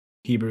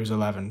Hebrews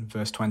 11,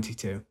 verse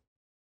 22.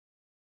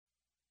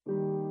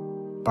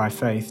 By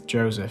faith,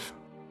 Joseph,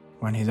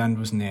 when his end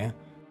was near,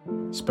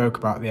 spoke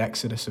about the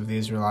exodus of the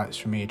Israelites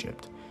from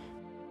Egypt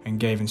and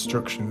gave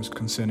instructions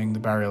concerning the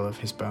burial of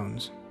his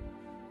bones.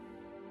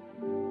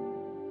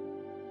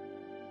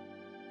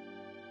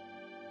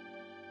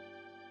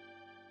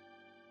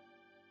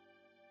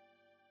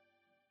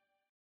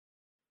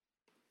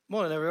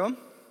 Morning, everyone.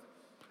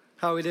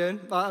 How are we doing?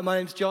 My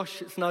name's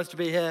Josh. It's nice to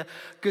be here.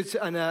 Good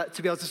to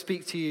be able to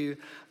speak to you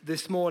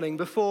this morning.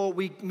 Before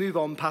we move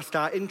on past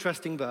our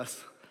interesting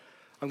verse,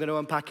 I'm going to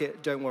unpack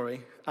it, don't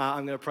worry.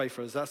 I'm going to pray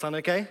for us. Does that sound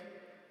okay?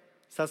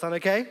 Does that sound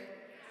okay?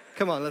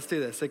 Come on, let's do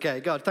this.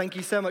 Okay, God, thank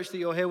you so much that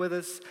you're here with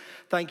us.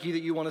 Thank you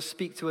that you want to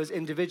speak to us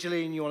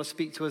individually and you want to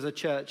speak to us as a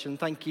church. And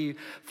thank you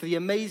for the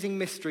amazing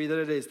mystery that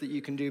it is that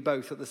you can do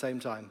both at the same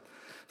time.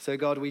 So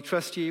God, we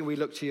trust you, we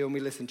look to you, and we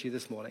listen to you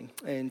this morning.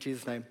 In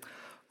Jesus' name,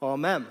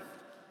 amen.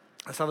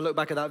 Let's have a look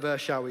back at that verse,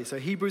 shall we? So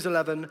Hebrews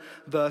 11,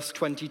 verse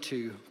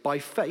 22. By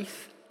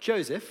faith,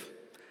 Joseph,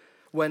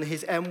 when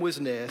his end was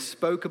near,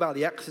 spoke about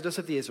the exodus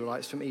of the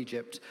Israelites from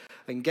Egypt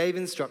and gave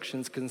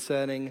instructions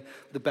concerning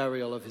the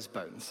burial of his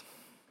bones.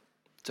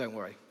 Don't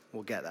worry,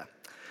 we'll get there.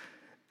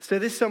 So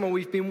this summer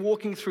we've been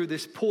walking through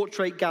this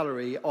portrait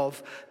gallery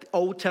of the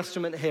Old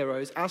Testament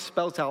heroes as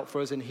spelt out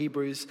for us in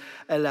Hebrews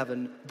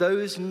 11.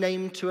 Those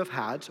named to have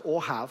had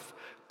or have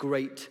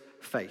great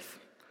faith.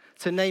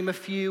 To name a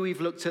few, we've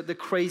looked at the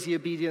crazy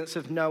obedience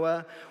of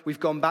Noah.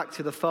 We've gone back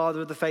to the father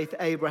of the faith,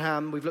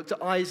 Abraham. We've looked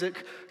at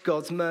Isaac.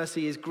 God's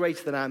mercy is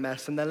greater than our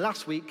mess. And then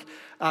last week,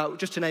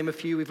 just to name a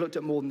few, we've looked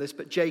at more than this,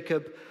 but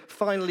Jacob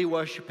finally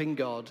worshiping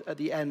God at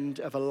the end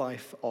of a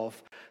life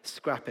of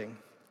scrapping.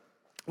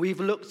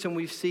 We've looked and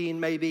we've seen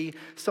maybe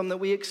some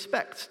that we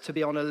expect to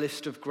be on a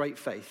list of great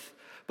faith.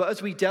 But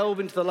as we delve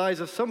into the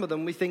lives of some of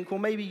them, we think, well,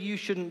 maybe you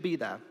shouldn't be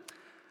there.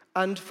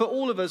 And for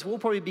all of us, we'll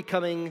probably be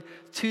coming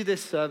to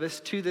this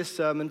service, to this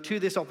sermon, to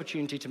this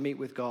opportunity to meet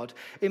with God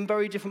in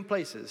very different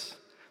places.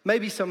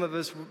 Maybe some of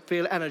us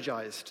feel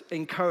energized,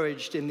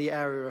 encouraged in the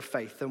area of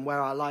faith and where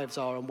our lives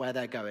are and where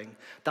they're going.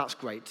 That's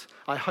great.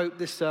 I hope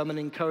this sermon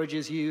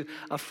encourages you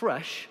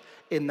afresh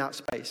in that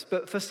space.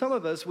 But for some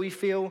of us, we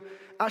feel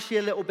actually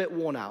a little bit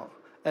worn out,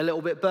 a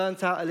little bit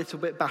burnt out, a little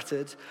bit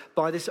battered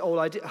by this whole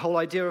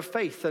idea of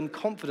faith and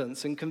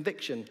confidence and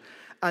conviction.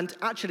 And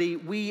actually,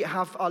 we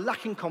are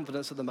lacking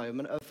confidence at the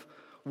moment of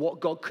what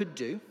God could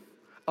do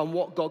and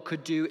what God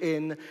could do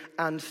in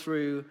and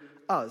through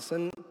us.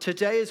 And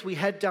today, as we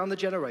head down the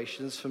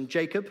generations from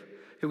Jacob,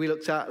 who we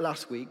looked at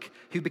last week,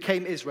 who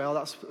became Israel,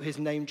 that's his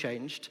name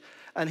changed,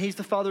 and he's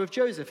the father of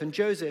Joseph. And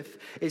Joseph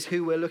is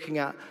who we're looking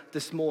at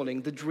this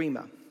morning, the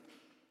dreamer.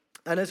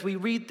 And as we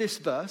read this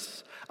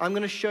verse, I'm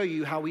going to show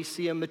you how we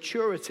see a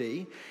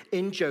maturity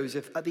in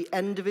Joseph at the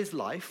end of his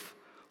life,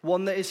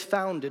 one that is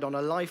founded on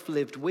a life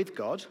lived with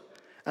God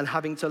and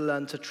having to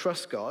learn to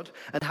trust God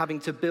and having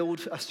to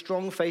build a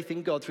strong faith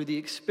in God through the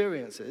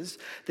experiences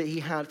that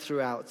he had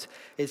throughout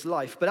his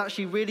life. But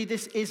actually, really,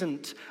 this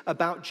isn't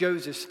about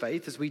Joseph's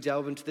faith as we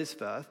delve into this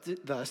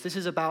verse. This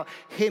is about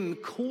him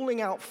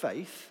calling out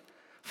faith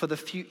for the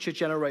future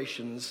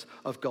generations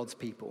of God's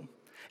people.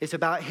 It's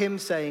about him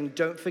saying,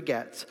 don't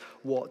forget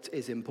what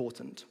is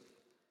important.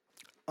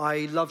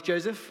 I love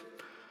Joseph.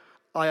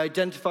 I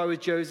identify with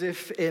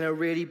Joseph in a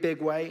really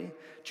big way.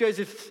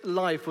 Joseph's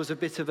life was a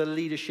bit of a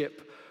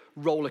leadership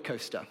roller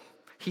coaster.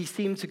 He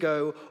seemed to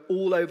go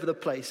all over the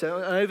place. And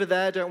over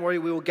there, don't worry,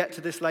 we will get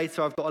to this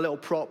later. I've got a little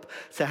prop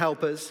to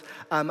help us.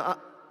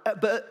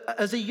 But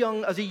as a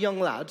young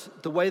lad,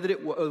 the way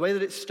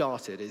that it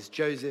started is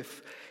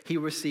Joseph, he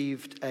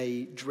received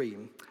a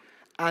dream.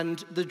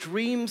 And the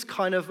dream's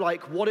kind of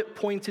like what it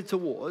pointed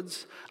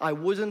towards. I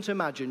wouldn't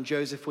imagine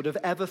Joseph would have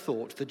ever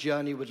thought the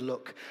journey would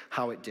look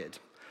how it did.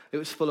 It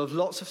was full of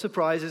lots of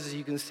surprises. As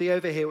you can see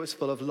over here, it was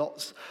full of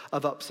lots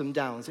of ups and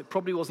downs. It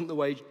probably wasn't the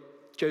way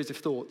Joseph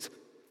thought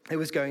it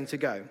was going to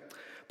go.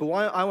 But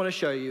what I want to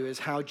show you is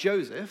how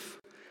Joseph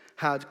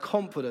had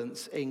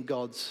confidence in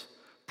God's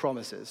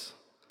promises.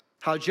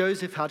 How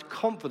Joseph had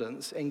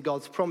confidence in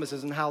God's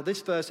promises and how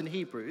this verse in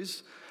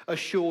Hebrews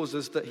assures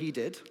us that he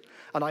did.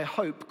 And I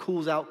hope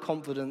calls out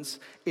confidence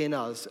in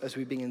us as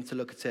we begin to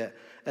look at it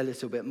a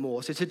little bit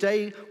more. So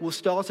today we'll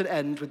start and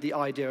end with the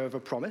idea of a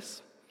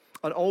promise.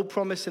 An old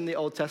promise in the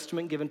Old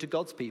Testament given to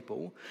God's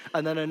people,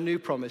 and then a new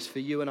promise for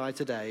you and I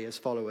today as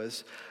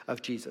followers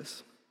of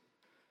Jesus.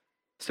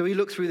 So we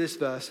looked through this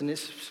verse, and it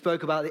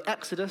spoke about the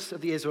exodus of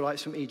the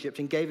Israelites from Egypt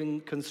and gave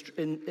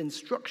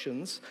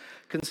instructions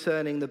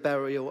concerning the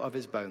burial of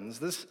his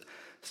bones.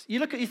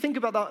 You think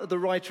about the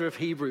writer of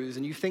Hebrews,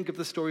 and you think of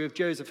the story of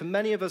Joseph, and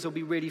many of us will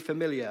be really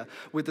familiar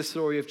with the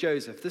story of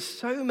Joseph. There's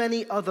so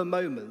many other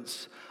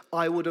moments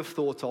I would have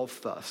thought of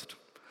first.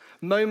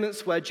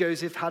 Moments where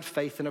Joseph had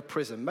faith in a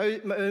prison.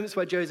 Moments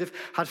where Joseph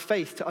had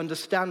faith to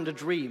understand a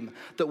dream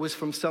that was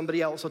from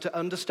somebody else or to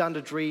understand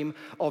a dream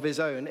of his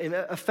own. In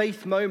a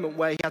faith moment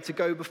where he had to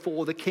go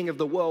before the king of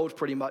the world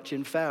pretty much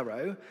in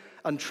Pharaoh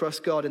and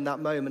trust God in that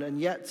moment. And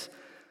yet,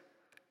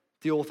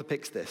 the author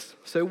picks this.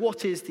 So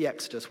what is the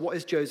Exodus? What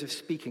is Joseph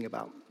speaking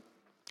about?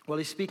 Well,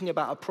 he's speaking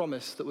about a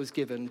promise that was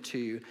given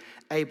to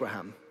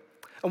Abraham.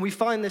 And we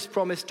find this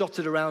promise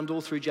dotted around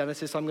all through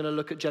Genesis. I'm going to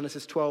look at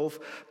Genesis 12,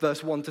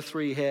 verse 1 to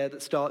 3 here,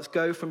 that starts,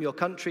 "Go from your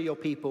country, your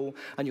people,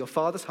 and your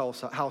father's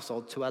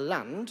household to a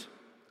land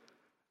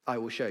I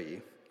will show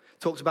you."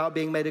 Talks about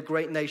being made a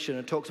great nation,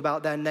 and talks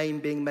about their name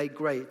being made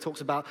great.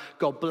 Talks about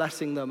God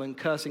blessing them and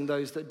cursing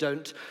those that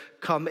don't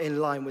come in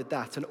line with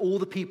that. And all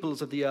the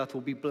peoples of the earth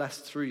will be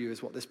blessed through you,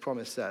 is what this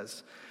promise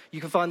says. You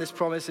can find this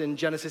promise in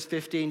Genesis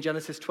 15,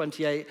 Genesis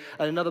 28,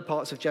 and in other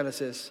parts of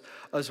Genesis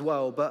as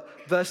well. But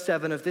verse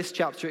 7 of this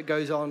chapter, it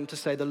goes on to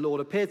say, the Lord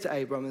appeared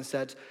to Abram and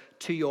said,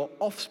 "To your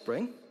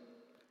offspring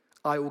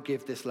I will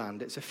give this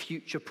land." It's a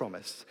future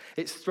promise.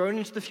 It's thrown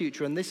into the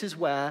future, and this is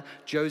where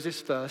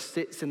Joseph's verse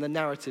sits in the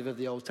narrative of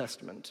the Old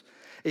Testament,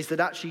 is that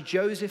actually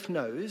Joseph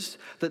knows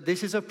that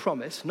this is a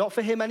promise, not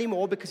for him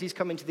anymore because he's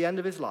coming to the end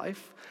of his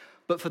life,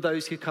 but for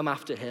those who come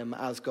after him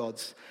as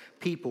God's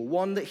people.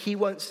 One that he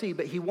won't see,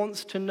 but he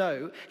wants to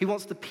know, he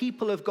wants the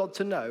people of God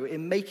to know,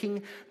 in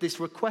making this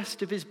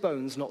request of his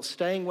bones not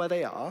staying where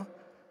they are,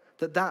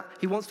 that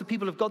he wants the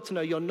people of God to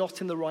know, you're not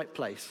in the right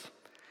place.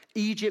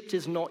 Egypt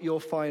is not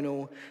your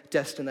final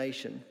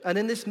destination. And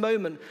in this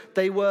moment,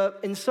 they were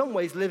in some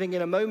ways living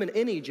in a moment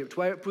in Egypt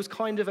where it was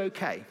kind of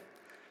okay,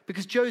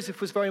 because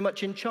Joseph was very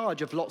much in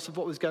charge of lots of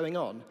what was going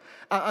on.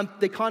 And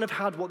they kind of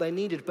had what they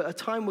needed, but a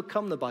time would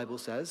come, the Bible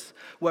says,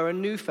 where a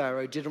new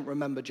Pharaoh didn't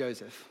remember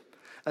Joseph.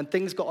 And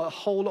things got a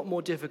whole lot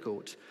more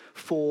difficult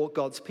for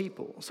God's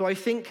people. So I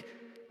think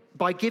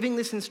by giving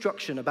this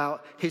instruction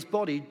about his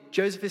body,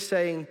 Joseph is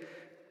saying,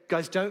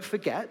 guys, don't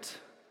forget,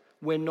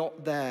 we're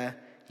not there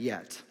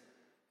yet.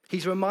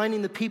 He's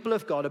reminding the people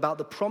of God about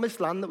the promised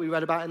land that we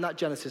read about in that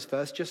Genesis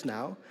verse just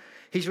now.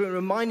 He's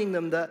reminding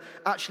them that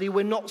actually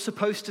we're not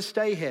supposed to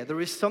stay here. There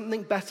is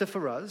something better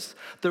for us.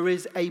 There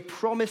is a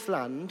promised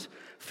land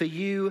for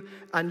you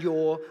and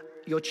your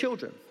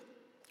children.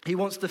 He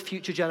wants the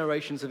future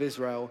generations of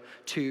Israel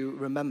to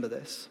remember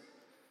this.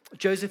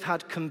 Joseph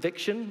had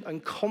conviction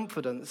and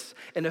confidence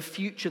in a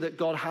future that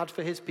God had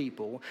for his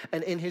people,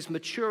 and in his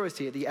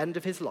maturity at the end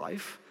of his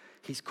life,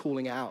 he's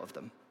calling it out of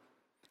them.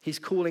 He's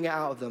calling it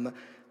out of them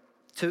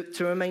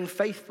to remain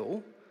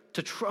faithful,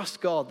 to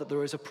trust God that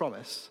there is a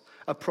promise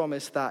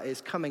that is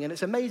coming. And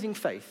it's amazing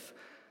faith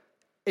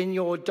in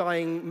your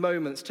dying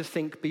moments to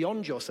think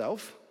beyond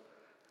yourself,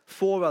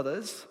 for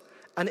others.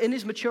 And in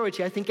his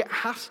maturity, I think it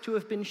has to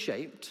have been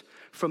shaped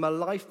from a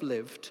life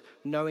lived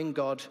knowing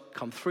God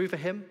come through for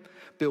him,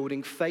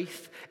 building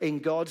faith in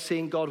God,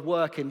 seeing God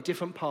work in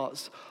different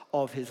parts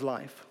of his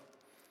life.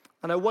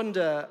 And I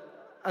wonder,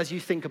 as you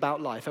think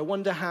about life, I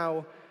wonder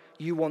how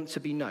you want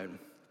to be known.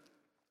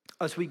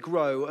 As we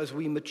grow, as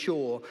we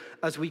mature,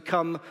 as we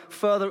come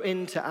further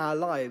into our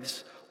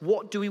lives,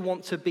 what do we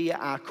want to be at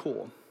our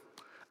core?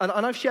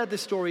 And I've shared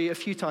this story a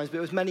few times, but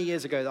it was many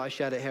years ago that I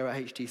shared it here at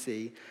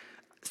HTC.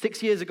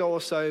 6 years ago or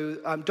so,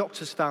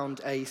 doctors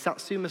found a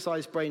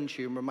Satsuma-sized brain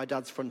tumor in my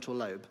dad's frontal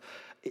lobe.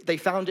 They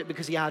found it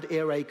because he had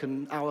earache,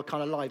 and our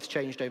kind of lives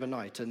changed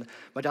overnight. And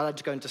my dad had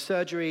to go into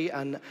surgery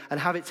and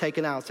have it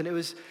taken out. And it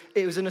was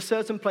in a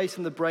certain place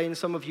in the brain,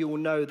 some of you will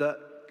know, that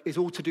is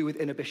all to do with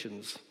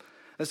inhibitions.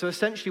 And so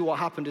essentially what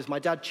happened is my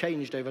dad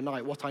changed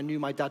overnight. What I knew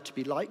my dad to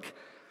be like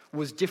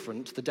was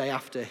different the day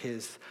after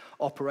his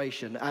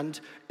operation. And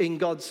in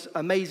God's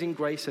amazing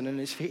grace and in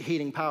his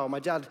healing power, my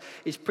dad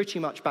is pretty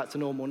much back to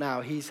normal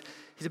now. He's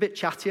a bit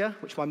chattier,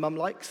 which my mum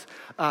likes,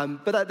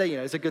 but that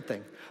is a good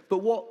thing. But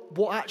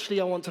what actually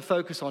I want to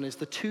focus on is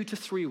the 2 to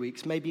 3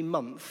 weeks, maybe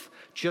month,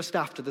 just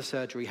after the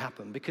surgery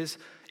happened. Because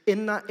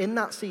in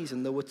that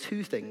season, there were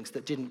two things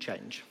that didn't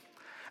change.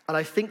 And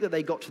I think that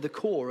they got to the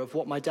core of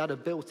what my dad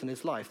had built in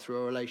his life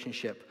through a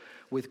relationship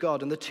with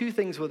God. And the two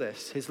things were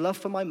this: his love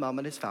for my mum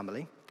and his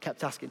family.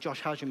 Kept asking, "Josh,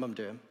 how's your mum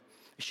doing?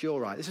 Is she all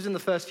right?" This was in the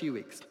first few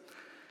weeks.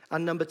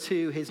 And number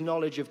two, his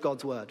knowledge of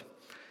God's word.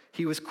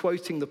 He was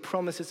quoting the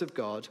promises of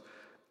God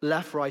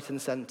left, right,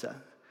 and center.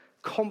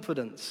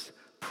 Confidence,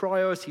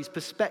 priorities,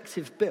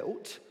 perspective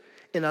built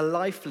in a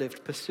life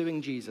lived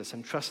pursuing Jesus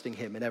and trusting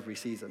him in every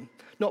season.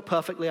 Not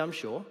perfectly, I'm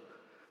sure,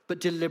 but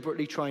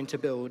deliberately trying to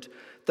build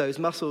those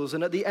muscles.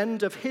 And at the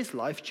end of his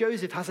life,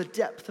 Joseph has a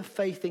depth of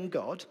faith in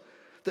God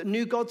that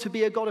knew God to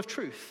be a God of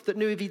truth, that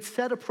knew if he'd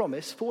said a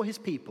promise for his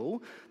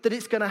people, that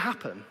it's going to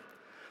happen.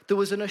 There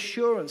was an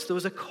assurance, there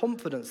was a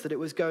confidence that it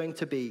was going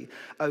to be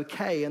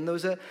okay. And there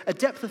was a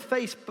depth of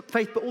faith,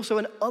 but also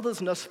an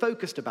othersness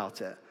focused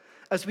about it.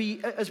 As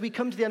we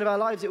come to the end of our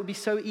lives, it would be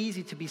so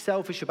easy to be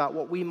selfish about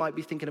what we might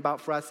be thinking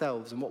about for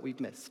ourselves and what we've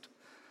missed.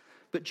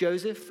 But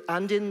Joseph,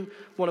 and in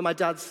one of my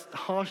dad's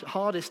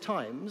hardest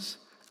times,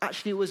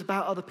 actually it was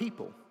about other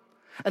people.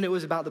 And it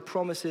was about the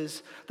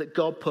promises that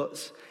God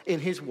puts in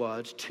his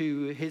word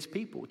to his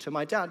people, to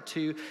my dad,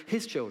 to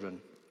his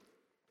children.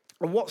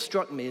 And what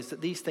struck me is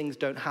that these things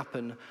don't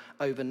happen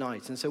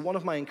overnight. And so one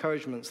of my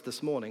encouragements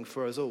this morning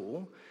for us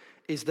all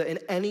is that in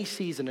any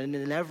season and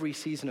in every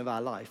season of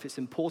our life, it's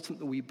important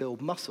that we build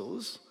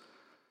muscles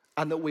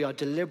and that we are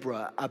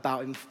deliberate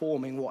about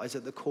informing what is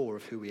at the core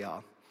of who we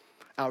are,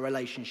 our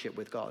relationship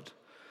with God.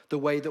 the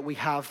way that we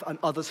have an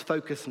others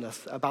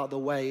focusedness about the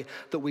way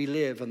that we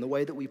live and the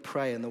way that we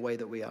pray and the way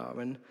that we are.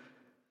 And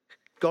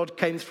God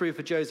came through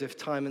for Joseph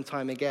time and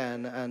time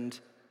again, and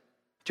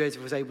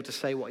Joseph was able to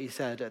say what he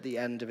said at the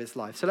end of his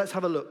life. So let's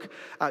have a look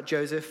at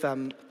Joseph.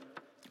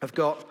 I've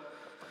got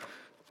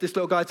this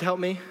little guy to help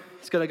me.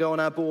 He's going to go on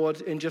our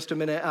board in just a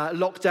minute.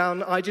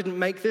 Lockdown, I didn't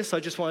make this.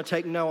 I just want to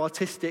take no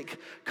artistic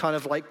kind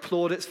of like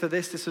plaudits for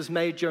this. This was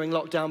made during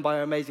lockdown by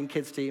our amazing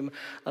kids team,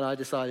 and I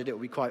decided it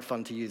would be quite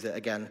fun to use it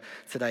again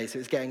today, so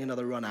it's getting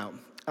another run out.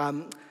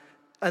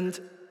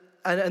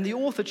 And the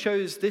author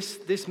chose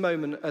this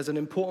moment as an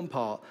important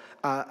part,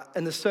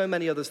 and there's so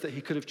many others that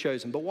he could have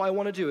chosen. But what I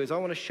want to do is I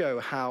want to show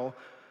how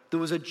there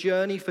was a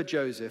journey for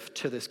Joseph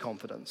to this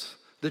confidence.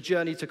 The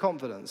journey to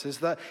confidence is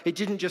that it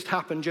didn't just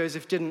happen.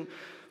 Joseph didn't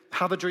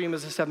have a dream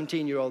as a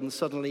 17-year-old and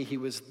suddenly he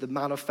was the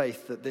man of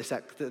faith that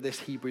this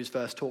Hebrews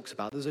verse talks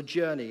about. There's a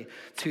journey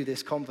to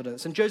this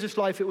confidence. And Joseph's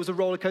life, it was a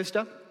roller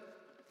coaster.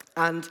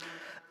 And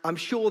I'm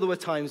sure there were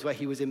times where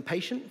he was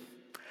impatient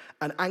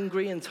and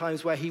angry and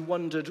times where he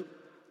wondered,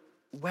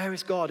 where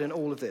is God in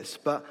all of this?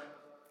 But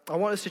I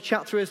want us to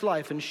chat through his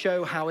life and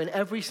show how in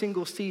every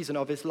single season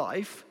of his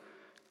life,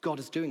 God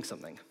is doing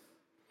something.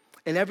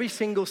 In every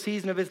single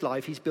season of his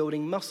life, he's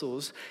building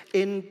muscles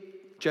in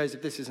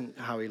Joseph. This isn't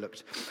how he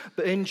looked,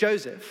 but in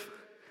Joseph,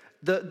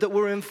 that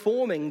were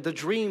informing the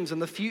dreams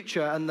and the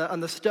future and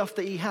the stuff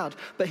that he had.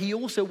 But he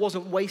also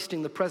wasn't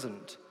wasting the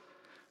present.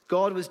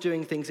 God was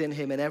doing things in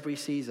him in every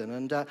season.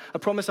 And I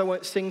promise I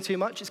won't sing too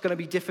much. It's going to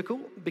be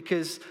difficult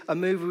because a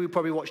movie we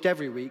probably watched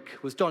every week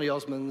was Donny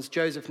Osmond's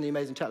Joseph and the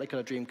Amazing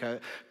Technicolor Dreamcoat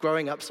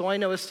growing up. So I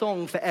know a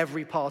song for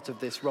every part of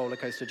this roller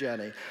coaster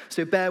journey.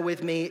 So bear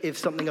with me if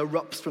something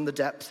erupts from the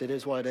depths. It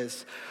is what it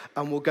is.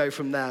 And we'll go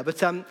from there.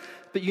 But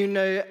you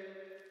know,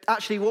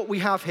 actually what we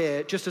have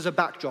here, just as a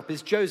backdrop,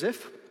 is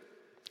Joseph.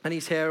 And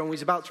he's here and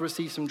he's about to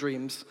receive some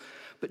dreams.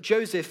 But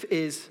Joseph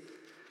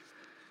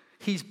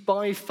he's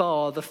by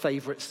far the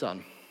favorite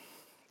son.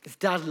 His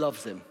dad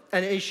loves him.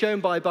 And it is shown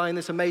by buying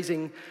this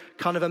amazing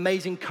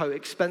coat,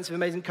 expensive,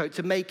 amazing coat,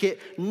 to make it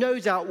no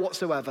doubt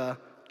whatsoever,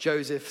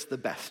 Joseph's the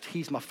best.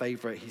 He's my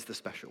favorite. He's the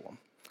special one.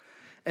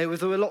 There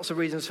were lots of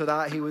reasons for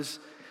that. He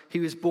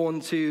was born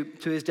to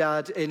his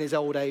dad in his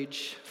old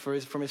age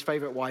from his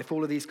favorite wife,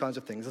 all of these kinds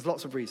of things. There's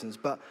lots of reasons,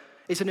 but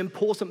it's an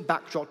important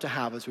backdrop to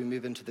have as we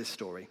move into this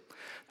story,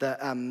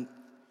 that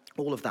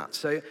all of that.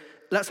 So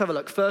let's have a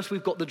look. First,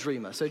 we've got the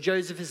dreamer. So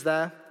Joseph is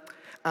there,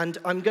 and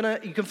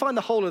you can find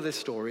the whole of this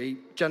story,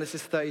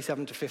 Genesis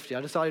 37 to 50.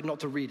 I decided not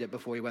to read it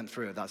before we went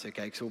through it. That's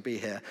okay, because we'll be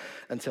here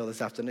until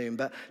this afternoon.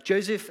 But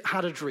Joseph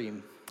had a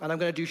dream, and I'm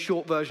going to do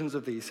short versions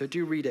of these, so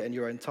do read it in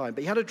your own time.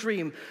 But he had a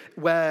dream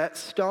where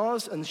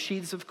stars and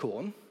sheaths of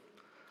corn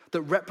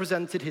that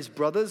represented his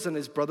brothers and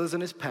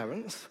his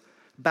parents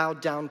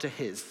bowed down to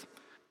his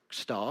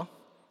star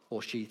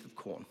or sheath of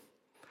corn.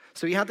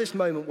 So he had this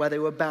moment where they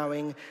were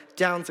bowing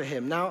down to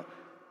him. Now,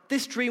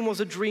 this dream was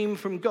a dream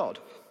from God,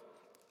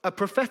 a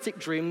prophetic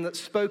dream that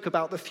spoke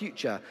about the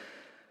future.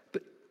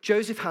 But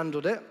Joseph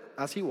handled it,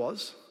 as he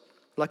was,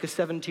 like a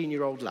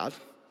 17-year-old lad,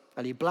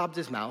 and he blabbed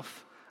his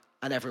mouth,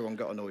 and everyone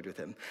got annoyed with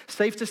him.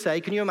 Safe to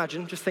say, can you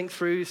imagine, just think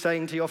through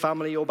saying to your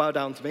family, you'll bow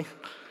down to me.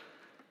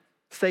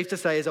 Safe to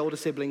say his older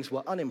siblings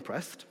were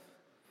unimpressed.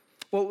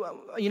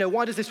 Well, you know,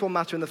 why does this one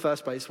matter in the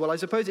first place? Well, I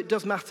suppose it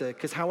does matter,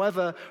 because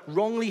however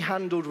wrongly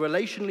handled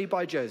relationally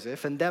by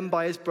Joseph and then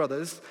by his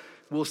brothers,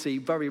 we'll see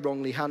very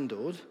wrongly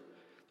handled,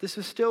 this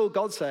was still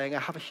God saying, I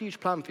have a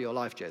huge plan for your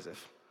life,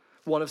 Joseph.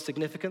 One of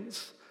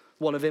significance,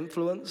 one of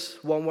influence,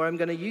 one where I'm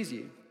going to use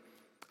you.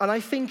 And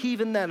I think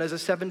even then, as a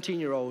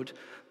 17-year-old,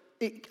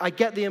 I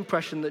get the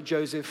impression that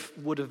Joseph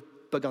would have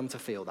begun to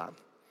feel that.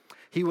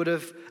 He would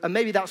have, and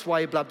maybe that's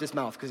why he blabbed his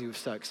mouth, because he was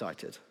so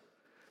excited.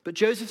 But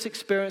Joseph's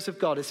experience of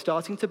God is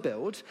starting to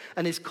build,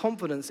 and his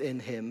confidence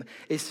in him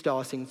is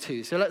starting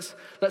too. So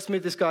let's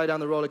move this guy down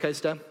the roller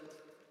coaster,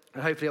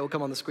 and hopefully it will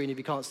come on the screen if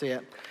you can't see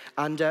it.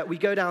 And we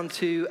go down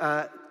to,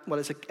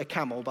 it's a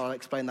camel, but I'll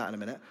explain that in a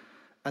minute.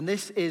 And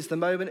this is the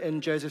moment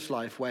in Joseph's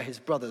life where his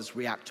brothers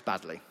react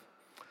badly.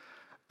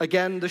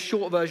 Again, the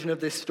short version of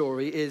this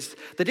story is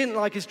they didn't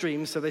like his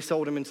dreams, so they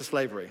sold him into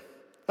slavery.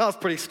 That's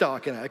pretty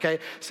stark, isn't it? Okay,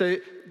 so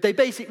they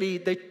basically,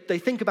 they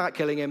think about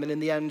killing him, and in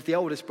the end, the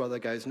oldest brother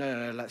goes,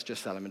 no, let's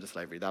just sell him into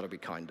slavery. That'll be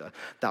kinder.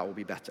 That will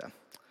be better.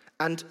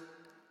 And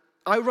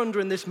I wonder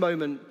in this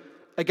moment,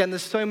 again,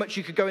 there's so much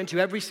you could go into.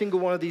 Every single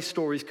one of these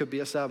stories could be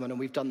a sermon, and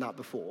we've done that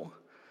before.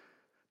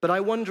 But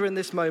I wonder in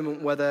this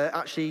moment whether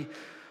actually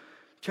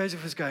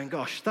Joseph was going,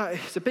 gosh, that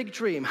is a big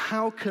dream.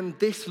 How can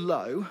this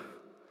low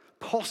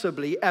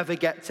possibly ever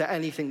get to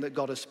anything that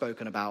God has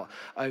spoken about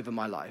over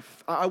my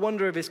life? I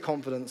wonder if his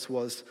confidence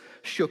was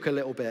shook a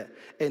little bit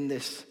in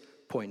this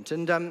point.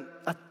 And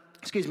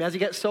as he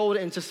gets sold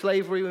into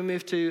slavery, we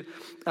move to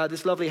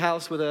this lovely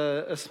house with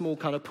a small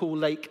kind of pool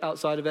lake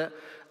outside of it.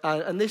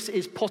 And this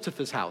is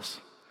Potiphar's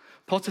house.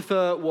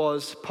 Potiphar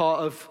was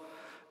part of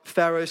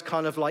Pharaoh's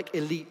kind of like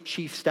elite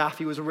chief staff.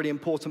 He was a really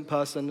important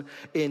person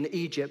in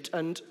Egypt.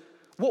 And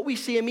what we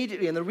see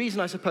immediately, and the reason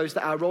I suppose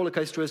that our roller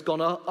coaster has gone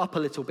up a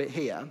little bit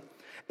here,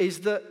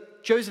 is that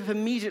Joseph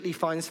immediately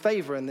finds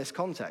favor in this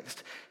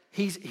context.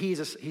 He's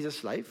a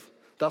slave.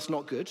 That's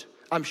not good.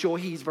 I'm sure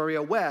he's very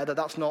aware that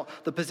that's not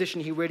the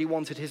position he really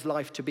wanted his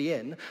life to be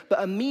in.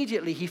 But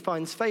immediately he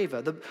finds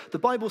favor. The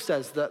Bible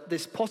says that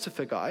this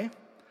Potiphar guy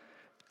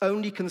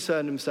only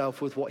concerned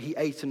himself with what he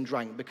ate and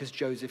drank because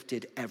Joseph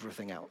did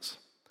everything else.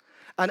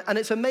 And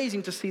it's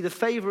amazing to see the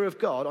favor of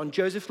God on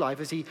Joseph's life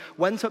as he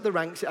went up the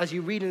ranks. As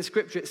you read in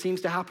Scripture, it seems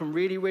to happen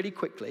really, really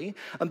quickly.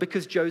 And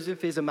because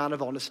Joseph is a man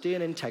of honesty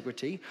and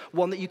integrity,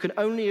 one that you can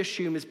only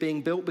assume is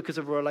being built because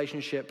of a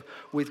relationship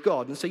with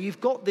God. And so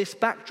you've got this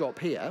backdrop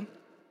here.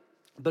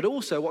 But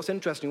also what's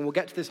interesting, we'll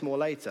get to this more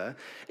later,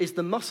 is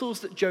the muscles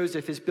that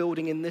Joseph is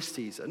building in this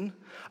season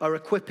are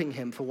equipping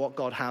him for what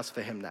God has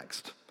for him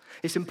next.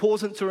 It's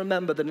important to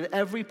remember that in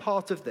every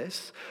part of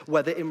this,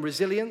 whether in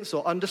resilience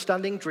or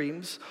understanding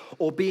dreams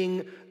or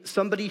being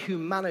somebody who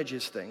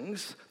manages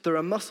things, there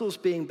are muscles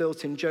being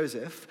built in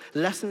Joseph,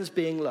 lessons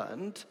being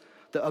learned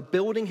that are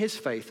building his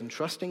faith and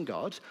trusting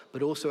God,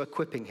 but also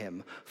equipping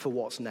him for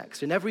what's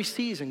next. In every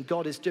season,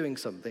 God is doing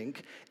something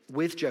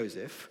with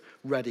Joseph,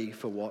 ready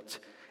for what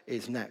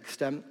is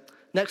next.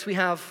 Next we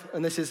have,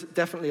 and this is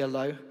definitely a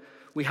low,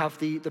 we have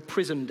the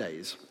prison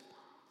days.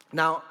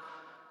 Now,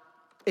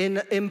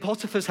 in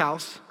Potiphar's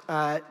house,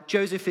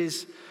 Joseph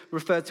is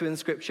referred to in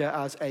Scripture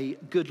as a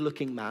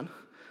good-looking man.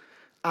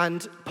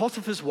 And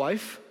Potiphar's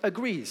wife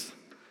agrees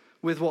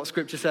with what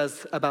Scripture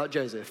says about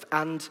Joseph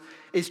and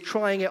is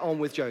trying it on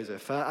with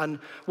Joseph and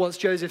wants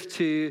Joseph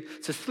to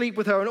sleep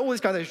with her and all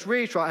this kind of things,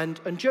 really try.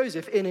 And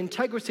Joseph, in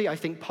integrity, I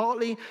think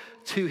partly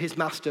to his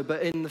master,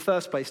 but in the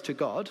first place to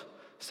God,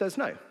 says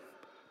no.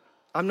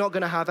 I'm not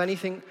going to have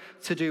anything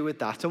to do with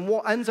that. And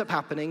what ends up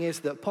happening is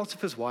that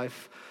Potiphar's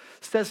wife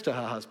says to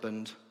her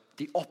husband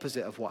the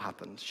opposite of what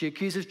happened. She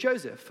accuses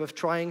Joseph of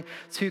trying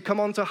to come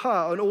onto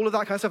her and all of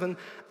that kind of stuff. And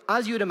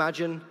as you would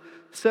imagine,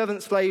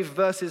 servant slave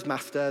versus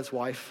master's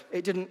wife,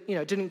 it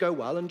didn't go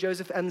well, and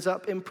Joseph ends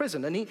up in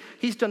prison. And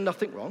he's done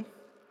nothing wrong.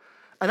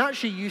 And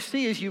actually, you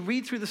see as you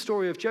read through the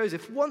story of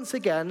Joseph, once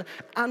again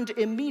and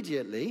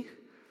immediately,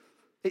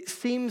 it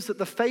seems that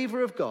the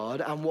favor of God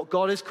and what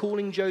God is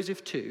calling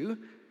Joseph to,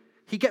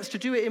 he gets to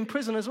do it in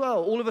prison as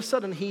well. All of a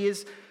sudden, he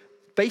is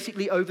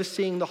basically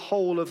overseeing the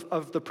whole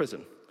of the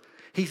prison.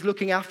 He's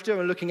looking after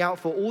and looking out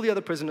for all the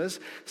other prisoners.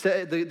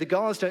 So the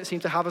guards don't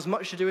seem to have as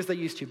much to do as they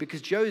used to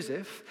because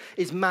Joseph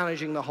is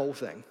managing the whole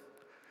thing.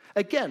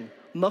 Again,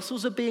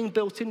 muscles are being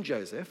built in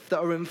Joseph that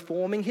are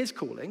informing his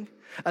calling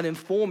and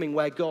informing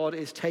where God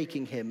is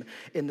taking him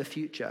in the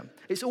future.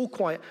 It's all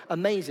quite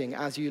amazing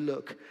as you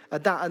look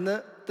at that. And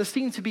there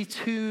seem to be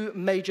two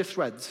major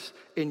threads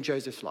in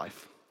Joseph's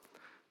life: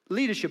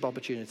 leadership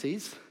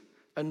opportunities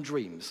and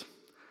dreams.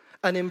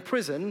 And in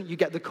prison, you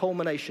get the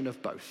culmination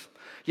of both.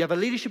 You have a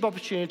leadership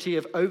opportunity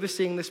of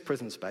overseeing this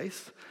prison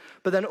space,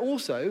 but then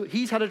also,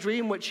 he's had a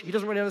dream which he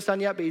doesn't really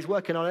understand yet, but he's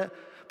working on it.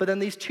 But then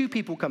these two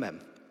people come in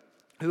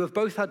who have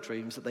both had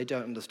dreams that they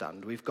don't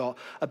understand. We've got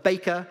a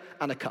baker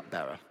and a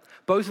cupbearer.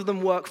 Both of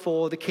them work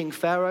for the king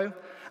Pharaoh,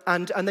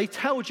 and they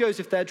tell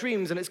Joseph their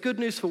dreams, and it's good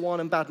news for one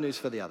and bad news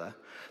for the other.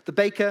 The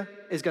baker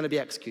is going to be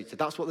executed.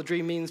 That's what the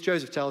dream means.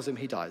 Joseph tells him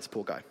he dies,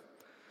 poor guy.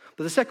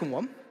 But the second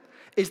one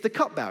is the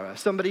cupbearer,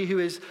 somebody who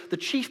is the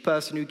chief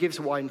person who gives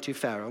wine to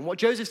Pharaoh. And what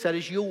Joseph said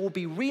is, you will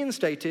be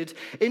reinstated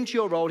into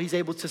your role. He's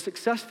able to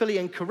successfully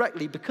and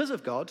correctly because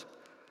of God.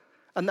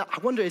 And I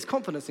wonder, his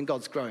confidence in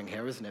God's growing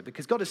here, isn't it?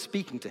 Because God is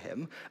speaking to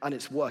him and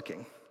it's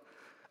working.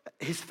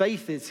 His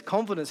faith, his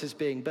confidence is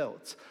being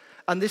built.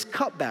 And this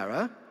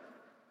cupbearer,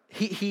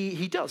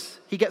 he does.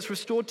 He gets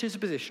restored to his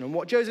position. And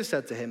what Joseph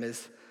said to him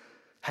is,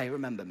 hey,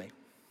 remember me.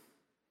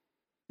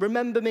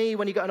 Remember me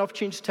when you got an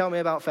opportunity to tell me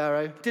about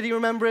Pharaoh. Did he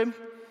remember him?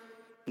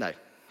 No,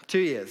 2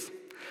 years.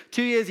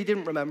 2 years he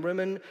didn't remember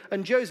him.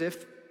 And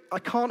Joseph, I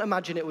can't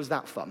imagine it was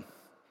that fun.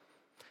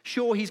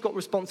 Sure, he's got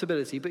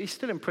responsibility, but he's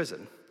still in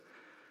prison.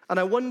 And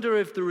I wonder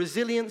if the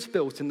resilience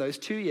built in those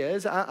 2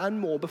 years and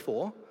more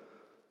before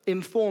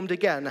informed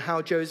again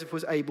how Joseph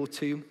was able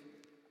to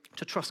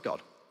trust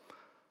God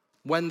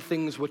when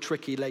things were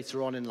tricky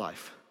later on in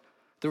life.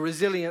 The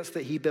resilience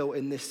that he built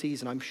in this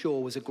season, I'm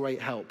sure, was a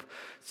great help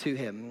to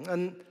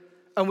him.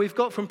 And we've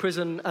got from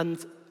prison,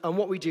 and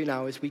what we do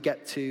now is we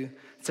get to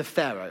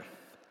Pharaoh.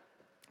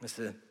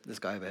 This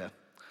guy over here.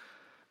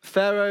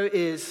 Pharaoh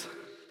is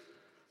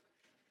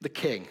the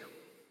king.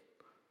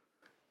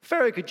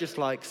 Pharaoh could just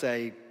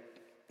say,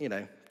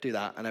 do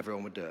that, and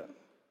everyone would do it.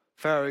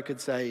 Pharaoh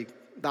could say,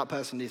 that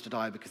person needs to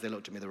die because they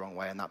looked at me the wrong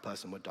way, and that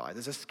person would die.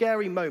 There's a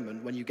scary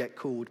moment when you get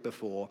called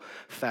before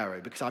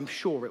Pharaoh, because I'm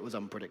sure it was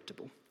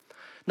unpredictable.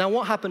 Now,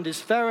 what happened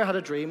is Pharaoh had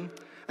a dream,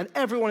 and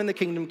everyone in the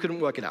kingdom couldn't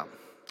work it out.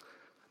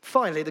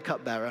 Finally, the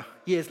cupbearer,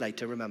 years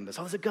later, remembers,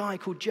 there's a guy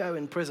called Joe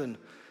in prison.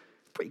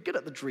 Pretty good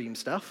at the dream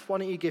stuff. Why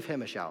don't you give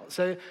him a shout?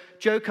 So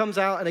Joe comes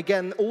out, and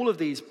again, all of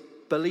these,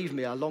 believe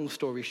me, are long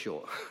story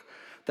short.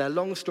 They're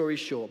long story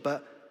short,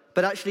 but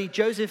actually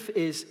Joseph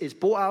is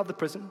brought out of the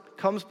prison,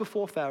 comes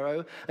before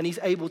Pharaoh, and he's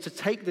able to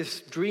take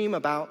this dream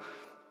about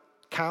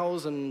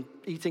cows and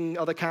eating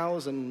other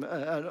cows and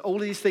all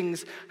these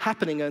things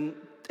happening, and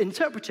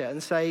interpret it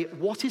and say,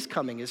 what is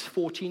coming is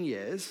 14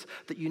 years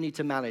that you need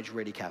to manage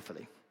really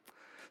carefully.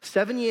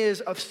 7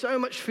 years of so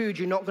much food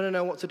you're not going to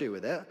know what to do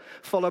with it,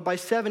 followed by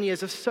 7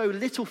 years of so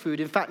little food,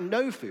 in fact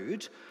no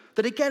food,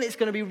 that again it's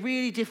going to be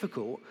really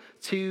difficult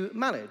to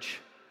manage.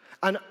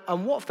 And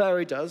what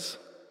Pharaoh does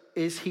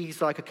is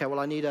he's like, okay, well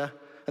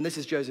and this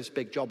is Joseph's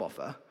big job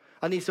offer,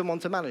 I need someone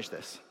to manage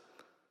this.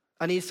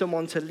 I need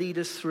someone to lead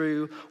us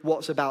through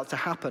what's about to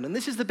happen. And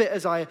this is the bit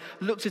as I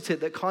looked at it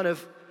that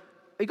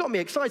it got me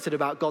excited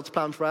about God's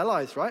plan for our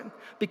lives, right?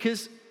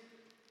 Because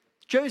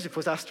Joseph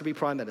was asked to be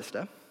prime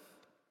minister.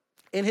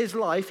 In his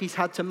life, he's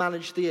had to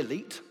manage the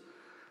elite,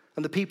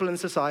 and the people in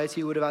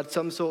society would have had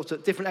some sort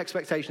of different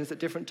expectations at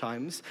different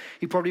times.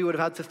 He probably would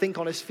have had to think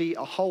on his feet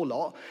a whole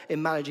lot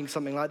in managing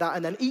something like that.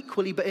 And then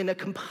equally, but in a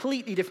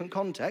completely different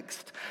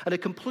context and a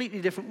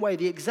completely different way,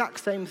 the exact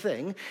same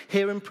thing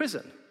here in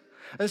prison.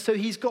 And so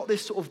he's got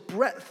this sort of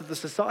breadth of the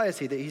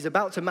society that he's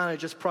about to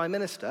manage as prime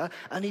minister,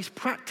 and he's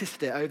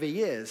practiced it over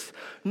years.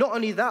 Not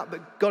only that,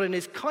 but God in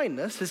his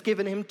kindness has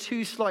given him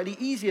 2 slightly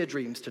easier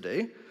dreams to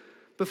do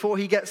before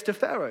he gets to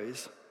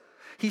Pharaoh's.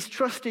 He's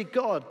trusted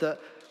God that,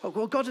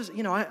 well, God has,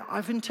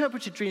 I've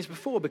interpreted dreams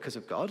before because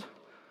of God.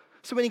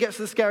 So when he gets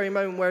to the scary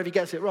moment where if he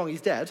gets it wrong, he's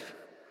dead,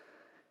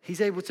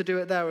 he's able to do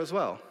it there as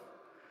well.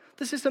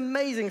 There's this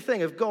amazing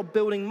thing of God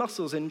building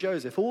muscles in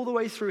Joseph all the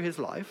way through his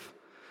life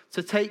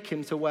to take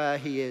him to where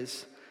he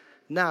is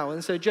now.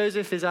 And so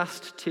Joseph is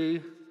asked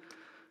to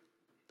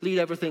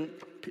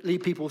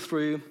lead people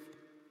through.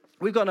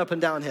 We've gone up and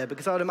down here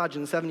because I would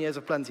imagine 7 years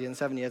of plenty and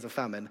 7 years of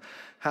famine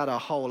had a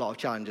whole lot of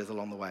challenges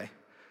along the way.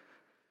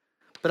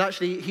 But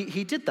actually,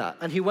 he did that,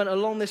 and he went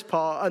along this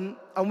path,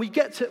 and we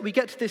get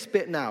to this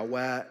bit now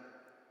where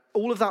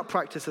all of that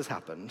practice has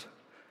happened,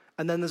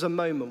 and then there's a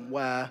moment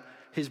where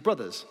his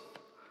brothers,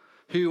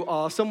 who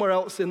are somewhere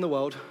else in the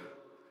world,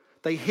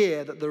 they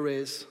hear that there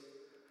is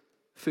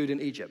food in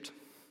Egypt.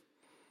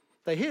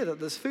 They hear that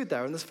there's food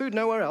there, and there's food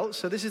nowhere else.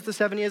 So this is the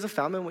 7 years of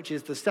famine, which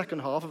is the second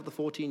half of the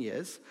 14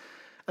 years.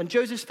 And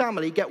Joseph's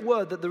family get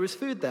word that there is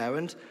food there,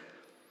 and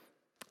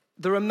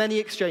there are many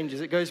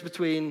exchanges. It goes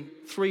between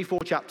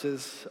 3-4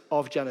 chapters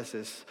of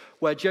Genesis,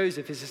 where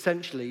Joseph is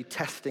essentially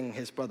testing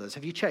his brothers.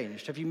 Have you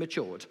changed? Have you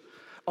matured?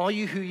 Are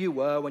you who you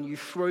were when you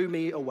threw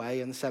me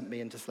away and sent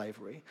me into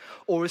slavery?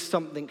 Or has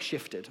something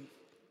shifted?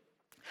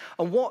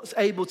 And what's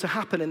able to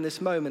happen in this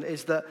moment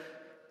is that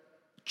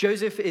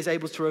Joseph is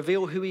able to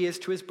reveal who he is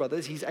to his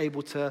brothers. He's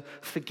able to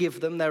forgive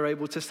them. They're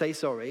able to say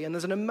sorry. And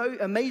there's an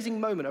amazing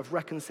moment of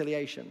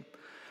reconciliation.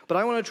 But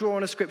I want to draw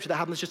on a scripture that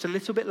happens just a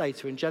little bit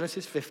later in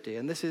Genesis 50.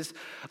 And this is,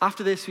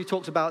 after this, we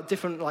talked about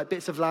different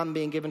bits of land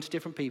being given to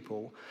different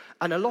people.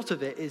 And a lot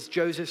of it is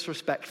Joseph's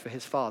respect for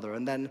his father.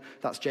 And then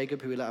that's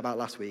Jacob, who we learned about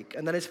last week.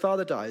 And then his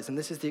father dies. And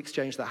this is the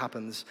exchange that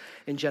happens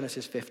in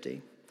Genesis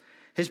 50.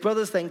 His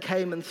brothers then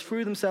came and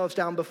threw themselves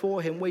down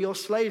before him. We're your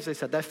slaves, they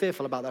said. They're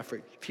fearful about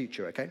their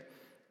future, okay?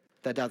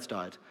 Their dad's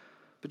died.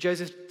 But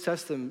Joseph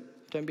says to them,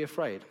 don't be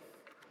afraid.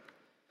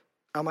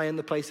 Am I in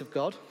the place of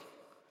God?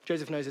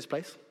 Joseph knows his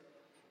place.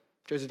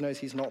 Joseph knows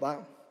he's not that.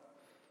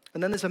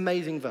 And then this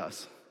amazing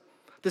verse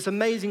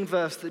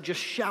that just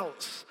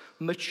shouts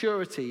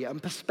maturity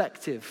and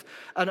perspective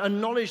and a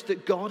knowledge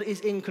that God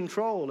is in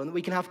control and that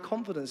we can have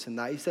confidence in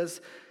that. He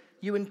says,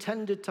 you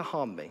intended to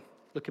harm me.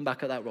 Looking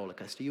back at that roller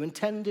coaster, you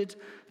intended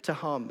to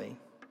harm me.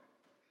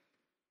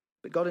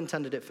 But God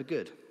intended it for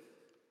good,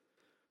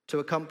 to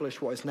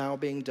accomplish what is now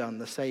being done,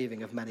 the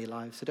saving of many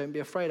lives. So don't be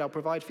afraid, I'll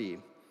provide for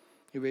you.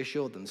 He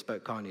reassured them,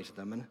 spoke kindly to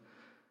them. And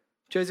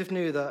Joseph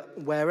knew that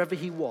wherever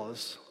he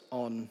was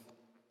on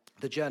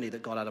the journey,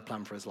 that God had a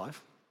plan for his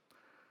life.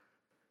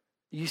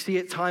 You see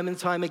it time and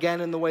time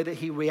again in the way that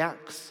he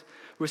reacts,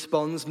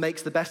 responds,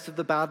 makes the best of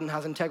the bad, and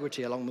has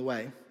integrity along the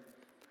way.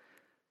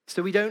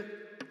 So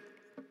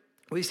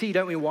we see,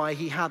 don't we, why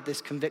he had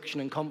this conviction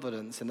and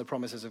confidence in the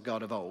promises of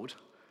God of old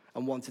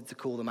and wanted to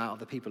call them out of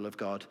the people of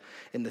God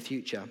in the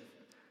future.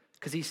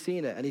 Because he's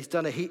seen it and he's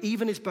done it.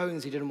 Even his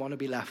bones, he didn't want to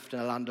be left in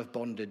a land of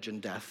bondage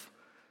and death,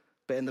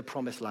 but in the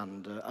promised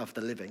land of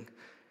the living.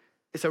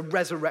 It's a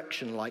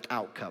resurrection-like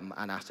outcome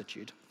and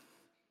attitude.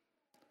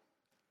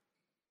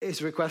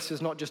 His request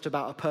is not just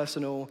about a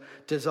personal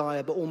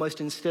desire, but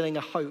almost instilling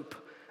a hope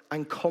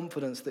and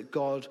confidence that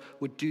God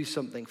would do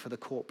something for the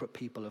corporate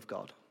people of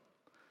God.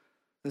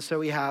 And so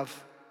we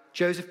have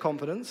Joseph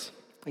confidence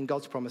in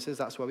God's promises.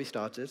 That's where we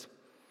started.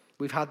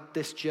 We've had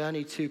this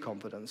journey to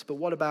confidence. But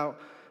what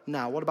about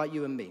now? What about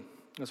you and me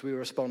as we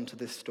respond to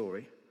this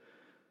story?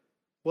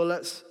 Well,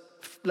 let's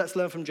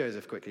learn from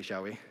Joseph quickly,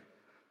 shall we?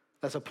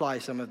 Let's apply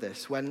some of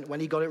this. When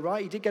he got it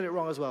right, he did get it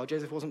wrong as well.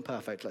 Joseph wasn't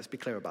perfect. Let's be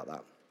clear about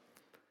that.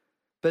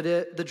 But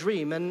the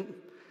dream, and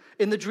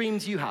in the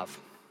dreams you have,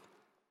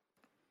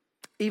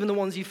 even the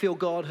ones you feel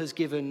God has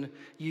given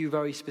you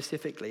very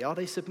specifically, are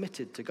they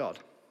submitted to God?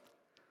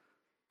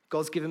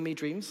 God's given me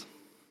dreams.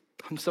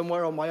 I'm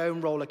somewhere on my own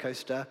roller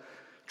coaster,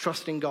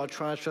 trusting God,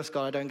 trying to trust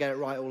God. I don't get it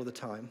right all of the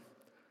time.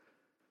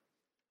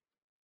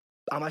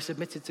 Am I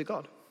submitted to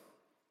God?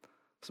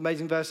 It's an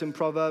amazing verse in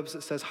Proverbs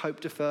that says,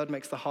 hope deferred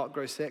makes the heart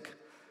grow sick,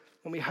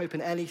 when we hope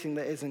in anything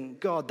that isn't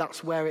God,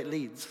 that's where it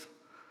leads.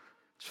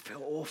 It's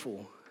feel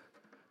awful.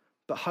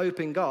 But hope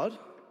in God,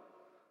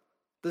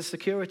 there's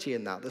security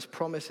in that, there's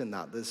promise in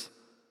that, there's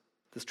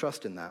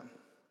trust in that.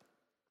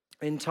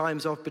 In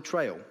times of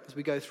betrayal, as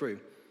we go through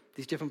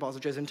these different parts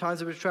of Joseph, in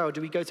times of betrayal,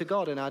 do we go to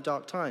God in our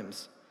dark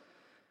times,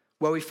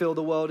 where we feel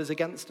the world is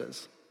against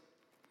us?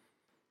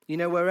 You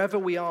know, wherever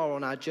we are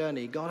on our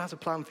journey, God has a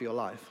plan for your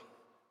life.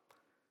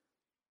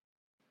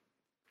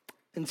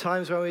 In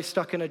times where we're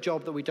stuck in a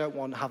job that we don't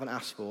want, haven't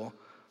asked for,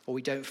 or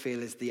we don't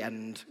feel is the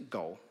end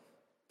goal,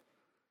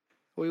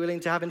 are we willing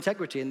to have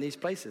integrity in these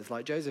places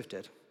like Joseph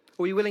did?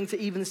 Are we willing to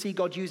even see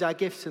God use our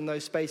gifts in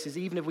those spaces,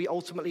 even if we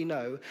ultimately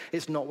know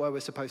it's not where we're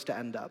supposed to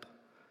end up?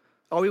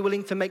 Are we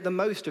willing to make the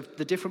most of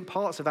the different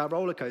parts of our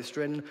roller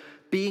coaster and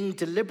being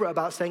deliberate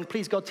about saying,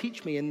 please, God,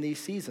 teach me in these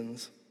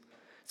seasons?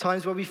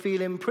 Times where we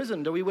feel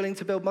imprisoned, are we willing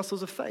to build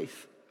muscles of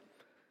faith?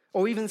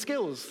 Or even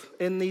skills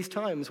in these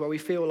times where we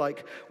feel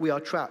like we are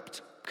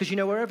trapped? Because you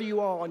know, wherever you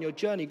are on your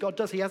journey,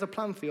 He has a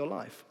plan for your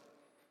life.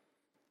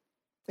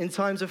 In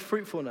times of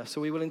fruitfulness, are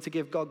we willing to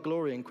give God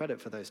glory and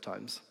credit for those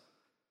times?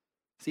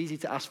 It's easy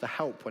to ask for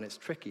help when it's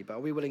tricky, but are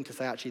we willing to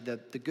say, actually, the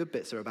good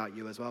bits are about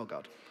you as well,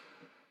 God?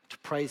 To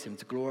praise him,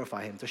 to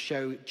glorify him, to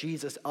show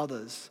Jesus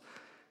others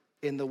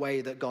in the way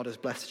that God has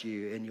blessed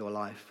you in your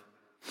life.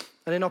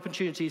 And in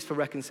opportunities for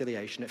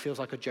reconciliation, it feels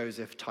like a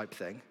Joseph type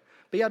thing.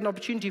 But he had an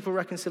opportunity for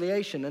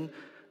reconciliation, and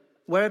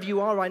wherever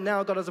you are right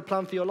now, God has a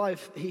plan for your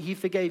life. He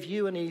forgave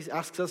you, and he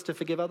asks us to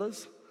forgive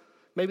others.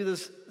 Maybe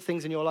there's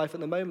things in your life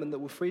at the moment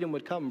that freedom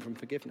would come from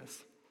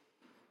forgiveness.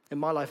 In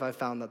my life, I've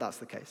found that that's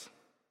the case.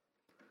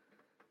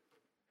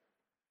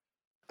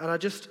 And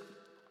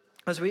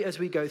as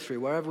we go through,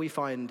 wherever we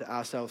find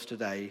ourselves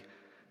today,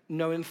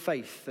 know in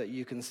faith that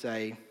you can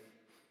say,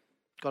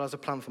 God has a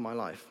plan for my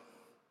life,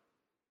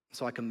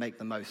 so I can make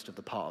the most of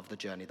the part of the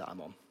journey that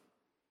I'm on.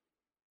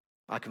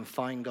 I can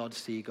find God,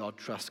 see God,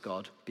 trust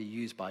God, be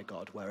used by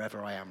God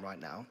wherever I am right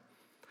now.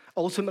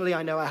 Ultimately,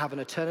 I know I have an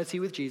eternity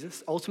with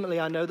Jesus. Ultimately,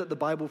 I know that the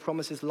Bible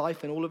promises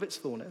life in all of its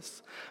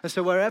fullness. And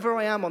so wherever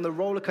I am on the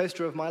roller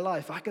coaster of my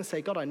life, I can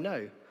say, God, I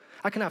know.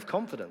 I can have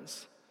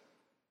confidence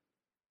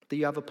that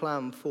you have a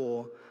plan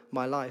for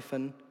my life.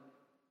 And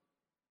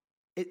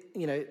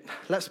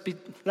let's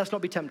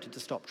not be tempted to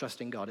stop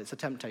trusting God. It's a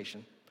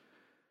temptation.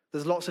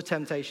 There's lots of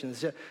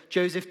temptations.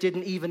 Joseph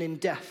didn't, even in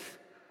death,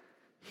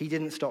 he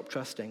didn't stop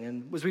trusting.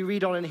 And as we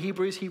read on in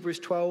Hebrews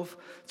 12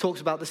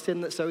 talks about the sin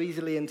that so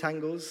easily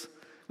entangles.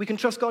 We can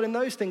trust God in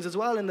those things as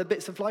well, in the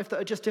bits of life that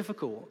are just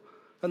difficult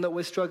and that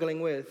we're struggling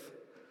with.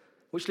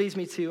 Which leads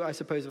me to, I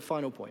suppose, a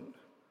final point.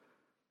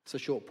 It's a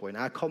short point.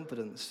 Our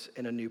confidence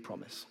in a new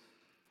promise.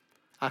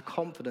 Our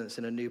confidence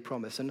in a new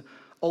promise. And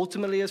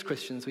ultimately, as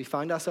Christians, we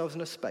find ourselves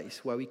in a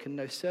space where we can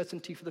know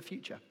certainty for the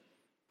future.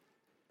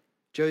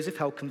 Joseph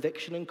held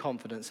conviction and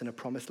confidence in a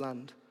promised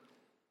land.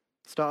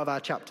 Start of our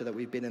chapter that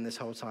we've been in this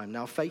whole time.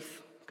 Now,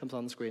 faith comes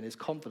on the screen is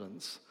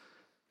confidence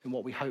in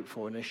what we hope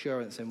for and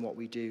assurance in what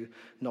we do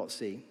not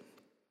see.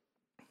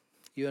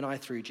 You and I,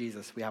 through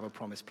Jesus, we have a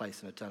promised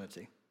place in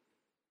eternity.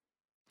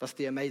 That's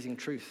the amazing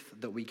truth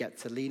that we get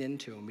to lean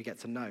into and we get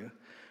to know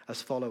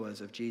as followers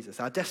of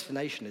Jesus. Our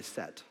destination is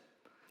set.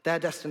 Their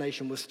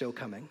destination was still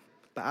coming,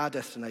 but our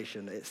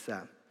destination is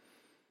set.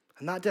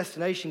 And that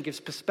destination gives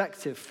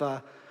perspective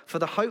for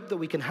the hope that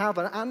we can have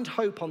and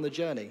hope on the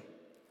journey.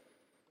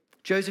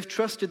 Joseph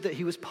trusted that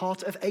he was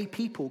part of a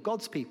people,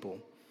 God's people.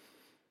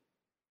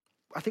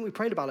 I think we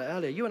prayed about it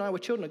earlier. You and I were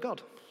children of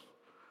God.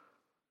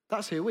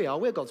 That's who we are.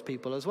 We're God's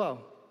people as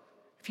well.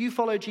 If you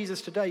follow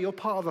Jesus today, you're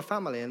part of a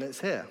family, and it's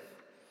here.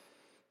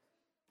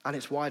 And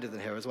it's wider than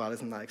here as well.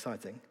 Isn't that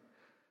exciting?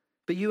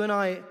 But you and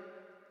I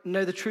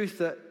know the truth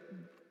that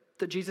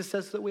Jesus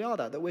says that we are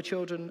that we're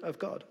children of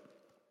God.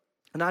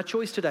 And our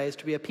choice today is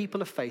to be a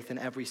people of faith in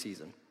every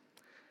season.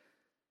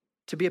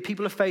 To be a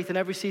people of faith in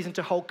every season,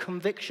 to hold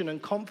conviction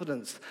and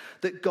confidence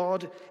that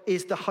God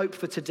is the hope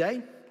for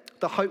today,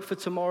 the hope for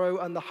tomorrow,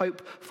 and the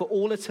hope for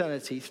all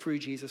eternity through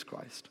Jesus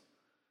Christ.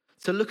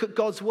 To look at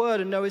God's word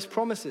and know his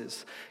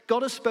promises.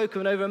 God has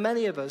spoken over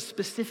many of us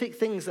specific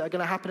things that are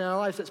going to happen in our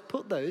lives. Let's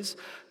put those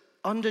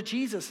under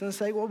Jesus and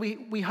say, well,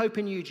 we hope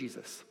in you,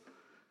 Jesus.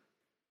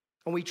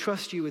 And we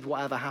trust you with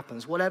whatever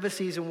happens, whatever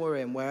season we're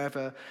in,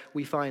 wherever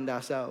we find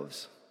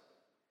ourselves.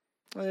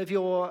 And if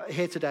you're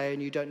here today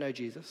and you don't know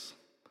Jesus,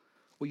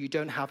 or you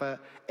don't have a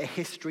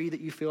history that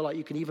you feel like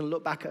you can even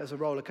look back at as a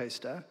roller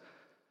coaster,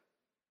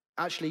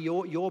 actually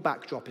your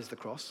backdrop is the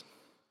cross.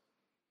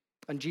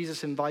 And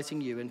Jesus inviting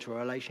you into a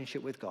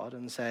relationship with God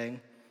and saying,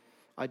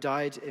 I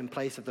died in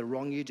place of the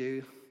wrong you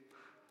do,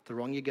 the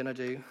wrong you're going to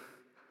do,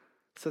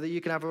 so that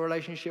you can have a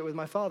relationship with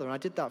my Father. And I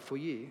did that for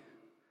you.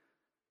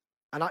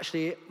 And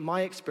actually,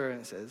 my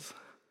experience is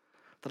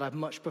that I'd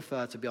much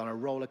prefer to be on a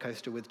roller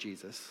coaster with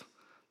Jesus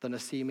than a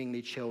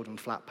seemingly chilled and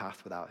flat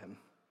path without him.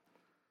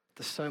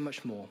 There's so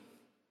much more.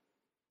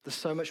 There's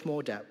so much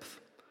more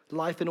depth.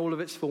 Life in all of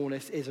its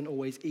fullness isn't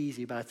always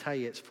easy, but I tell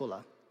you, it's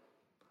fuller.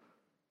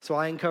 So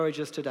I encourage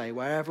us today,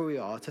 wherever we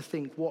are, to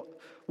think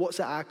what's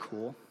at our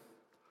core,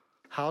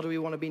 How do we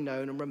want to be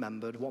known and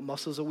remembered? What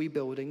muscles are we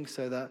building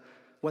so that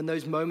when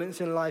those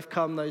moments in life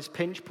come, those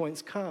pinch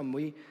points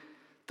come,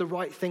 the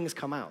right things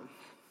come out?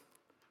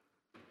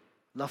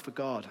 Love for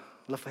God,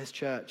 love for his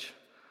church,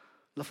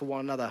 love for one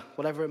another,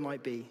 whatever it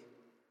might be.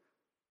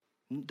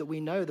 That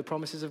we know the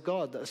promises of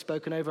God that are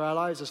spoken over our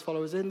lives as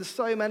followers. And there's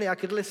so many, I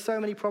could list so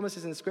many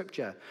promises in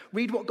Scripture.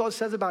 Read what God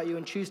says about you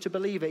and choose to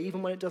believe it,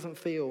 even when it doesn't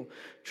feel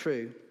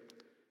true.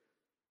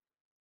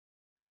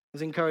 I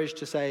was encouraged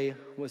to say,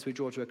 as we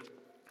draw to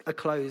a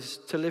close,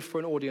 to live for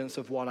an audience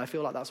of one. I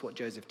feel like that's what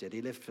Joseph did.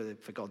 He lived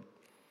for God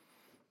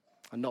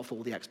and not for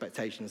all the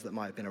expectations that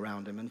might have been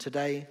around him. And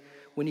today,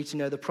 we need to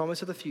know the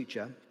promise of the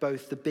future,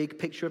 both the big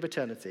picture of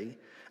eternity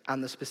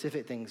and the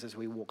specific things as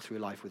we walk through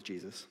life with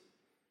Jesus.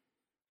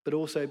 But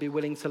also be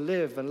willing to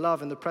live and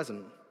love in the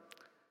present.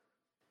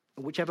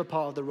 Whichever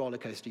part of the roller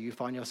coaster you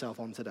find yourself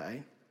on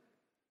today,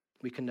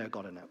 we can know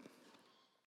God in it.